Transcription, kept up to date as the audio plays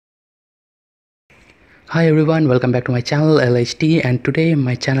Hi everyone, welcome back to my channel LHT, and today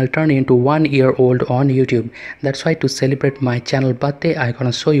my channel turned into 1 year old on YouTube. That's why to celebrate my channel birthday I'm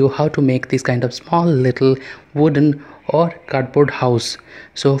gonna show you how to make this kind of small little wooden or cardboard house.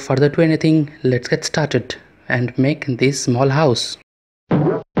 So further to anything, let's get started and make this small house.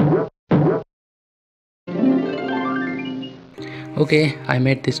 Okay, I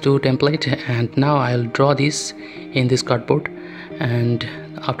made this two template and now I'll draw this in this cardboard, and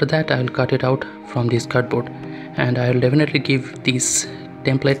after that I'll cut it out from this cardboard, and I'll definitely give this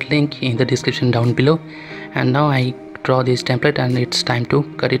template link in the description down below. And now I draw this template and it's time to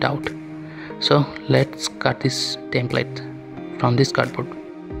cut it out. So let's cut this template from this cardboard.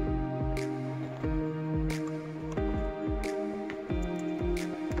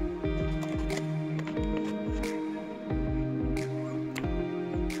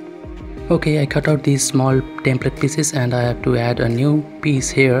 Okay, I cut out these small template pieces and I have to add a new piece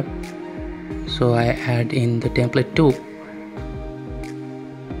here. So I add in the template 2.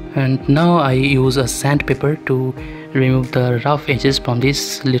 And now I use a sandpaper to remove the rough edges from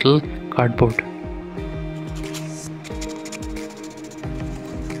this little cardboard.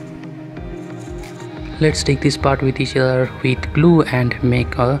 Let's stick this part with each other with glue and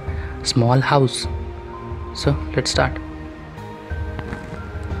make a small house. So let's start.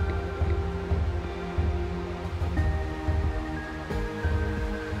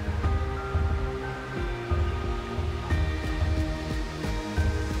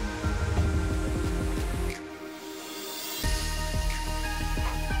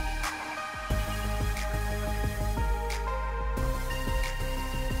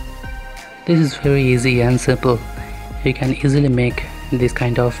 This is very easy and simple. You can easily make this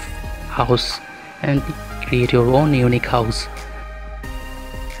kind of house and create your own unique house.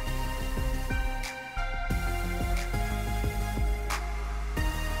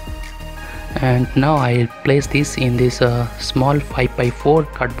 And now I'll place this in this small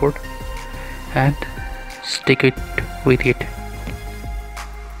 5x4 cardboard and stick it with it.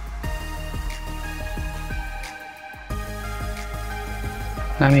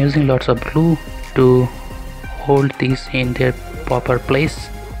 I'm using lots of glue to hold these in their proper place.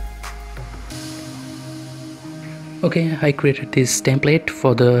 Okay, I created this template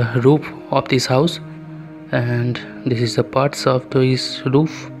for the roof of this house, and this is the parts of this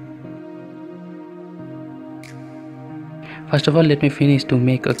roof. First of all, let me finish to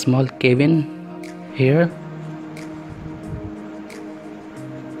make a small cabin here.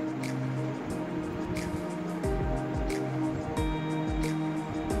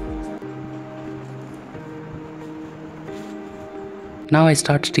 Now I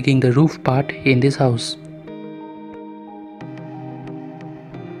start sticking the roof part in this house.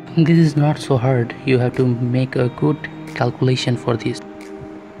 This is not so hard, you have to make a good calculation for this.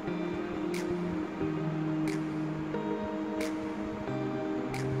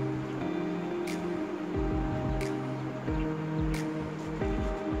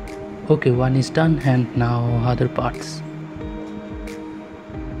 Okay, one is done, and now other parts.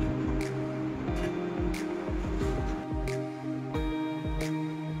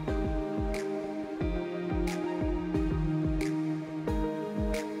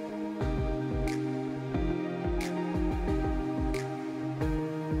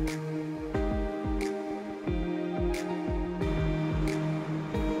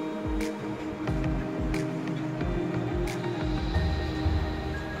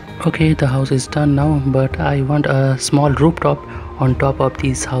 Okay, the house is done now, but I want a small rooftop on top of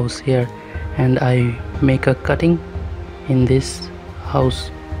this house here, and I make a cutting in this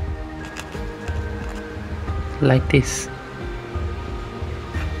house like this,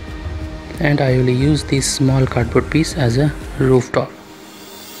 and I will use this small cardboard piece as a rooftop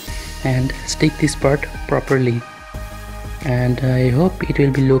and stick this part properly, and I hope it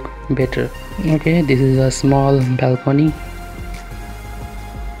will be look better. Okay, this is a small balcony.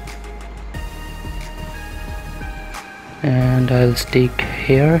 And I'll stick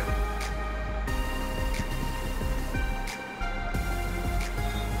here.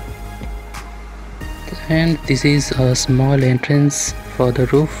 And this is a small entrance for the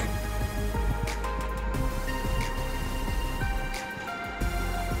roof.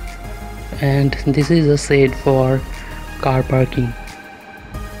 And this is a shade for car parking.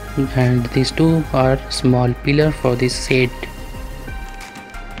 And these two are small pillar for this shade.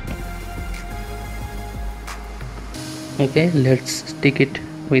 Okay, let's stick it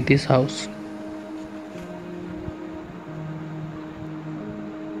with this house.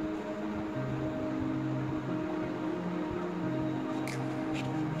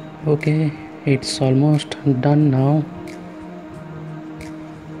 Okay, it's almost done now.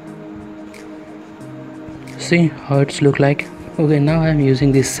 See how it's look like. Okay, now I'm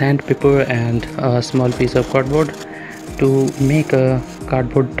using this sandpaper and a small piece of cardboard to make a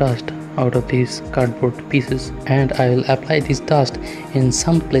cardboard dust out of these cardboard pieces, and I will apply this dust in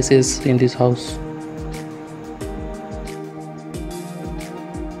some places in this house.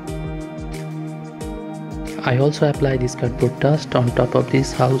 I also apply this cardboard dust on top of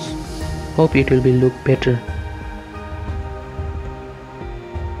this house. Hope it will be look better.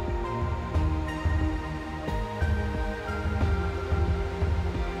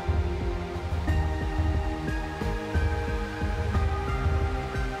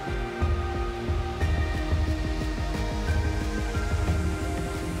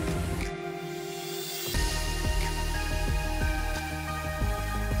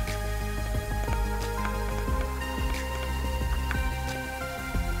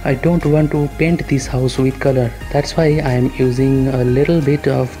 I don't want to paint this house with color, that's why I am using a little bit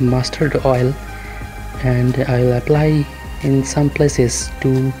of mustard oil, and I will apply in some places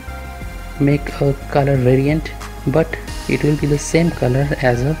to make a color variant, but it will be the same color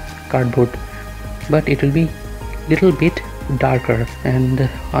as a cardboard, but it will be little bit darker, and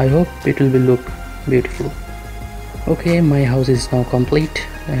I hope it will be look beautiful. Okay, my house is now complete,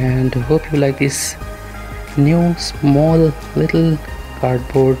 and hope you like this new small little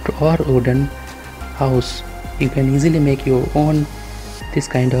cardboard or wooden house. You can easily make your own this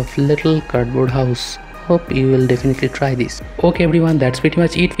kind of little cardboard house. Hope you will definitely try this. Okay everyone, that's pretty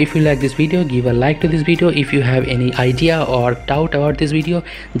much it. If you like this video, give a like to this video. If you have any idea or doubt about this video,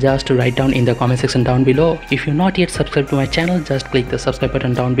 just write down in the comment section down below. If you're not yet subscribed to my channel, just click the subscribe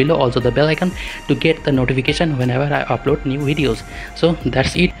button down below, also the bell icon, to get the notification whenever I upload new videos. So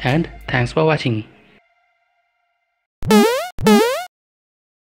that's it, and thanks for watching.